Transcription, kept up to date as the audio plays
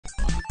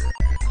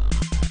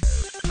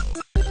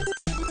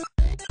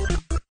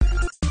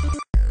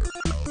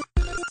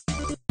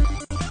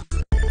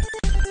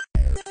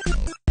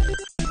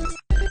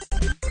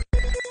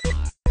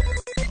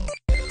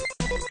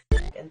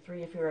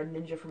you're a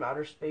ninja from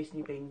outer space and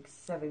you bang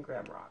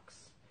 7-gram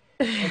rocks.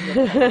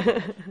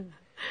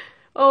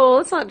 Oh,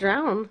 let's not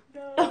drown.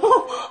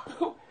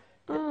 No.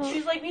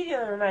 She's like me the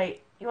other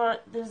night.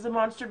 Is the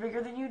monster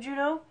bigger than you,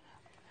 Juno?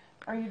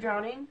 Are you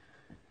drowning?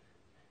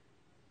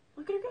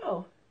 Look at her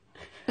go.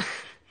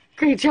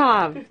 Great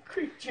job.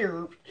 Great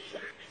job.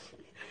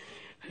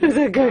 Who's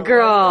a good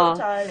girl?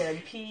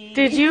 And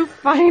Did you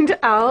find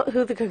out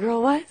who the good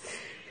girl was?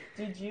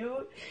 Did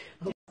you?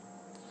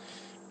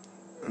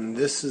 And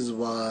this is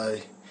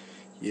why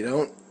you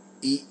don't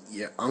eat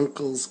your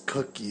uncle's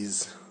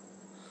cookies.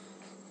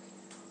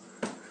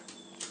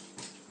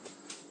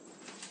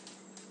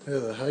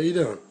 Heather, how you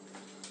doing?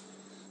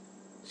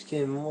 She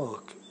can't even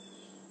walk.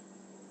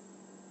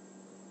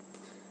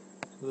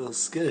 A little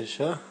skittish,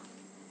 huh?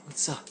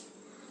 What's up?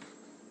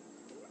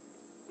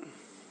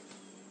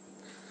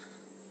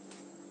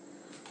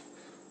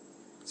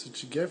 That's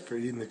what you get for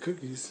eating the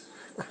cookies.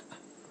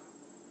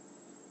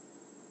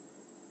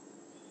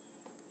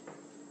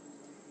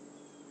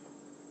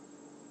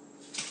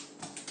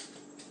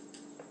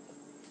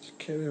 She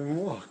can't even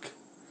walk.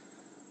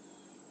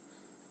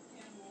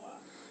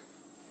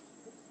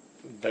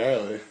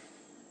 Barely.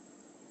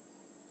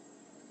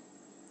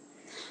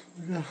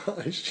 Look at how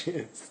high she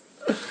is.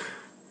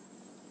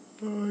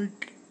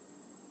 Like.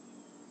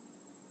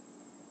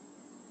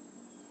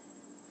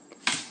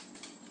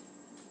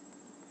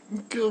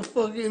 Go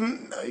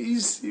fucking. Are you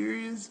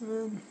serious,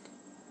 man?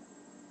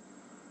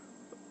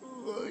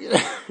 Look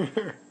at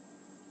her.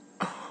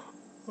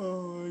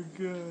 Oh my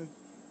god.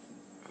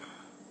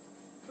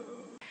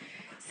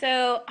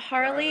 So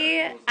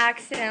Harley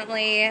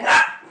accidentally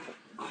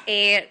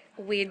ate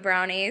weed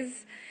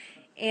brownies,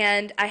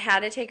 and I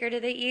had to take her to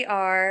the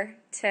ER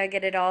to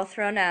get it all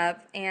thrown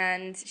up,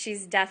 and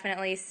she's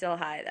definitely still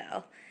high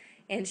though,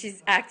 and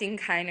she's acting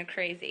kind of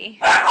crazy.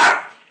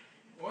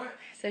 What?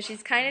 So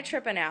she's kind of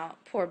tripping out,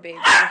 poor baby.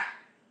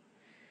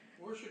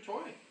 Where's your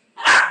toy?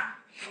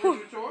 Where's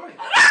your toy?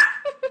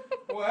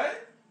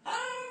 What?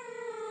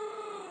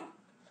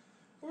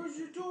 Where's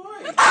your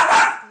toy?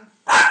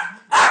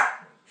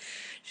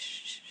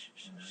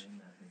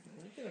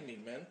 You're gonna be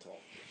mental.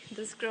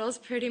 This girl's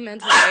pretty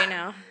mental right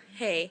now.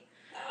 Hey,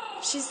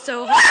 she's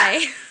so high.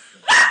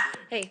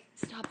 Hey,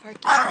 stop barking.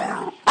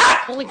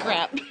 Holy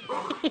crap.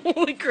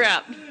 Holy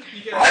crap.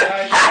 You gotta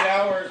drive 8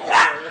 hours with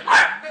her.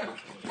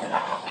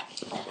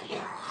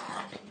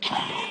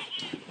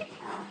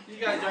 You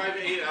gotta drive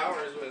 8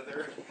 hours with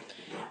her.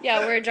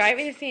 Yeah, we're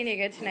driving to San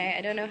Diego tonight.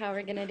 I don't know how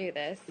we're gonna do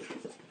this.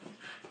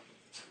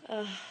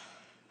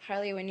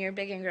 Harley, when you're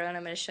big and grown,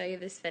 I'm gonna show you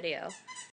this video.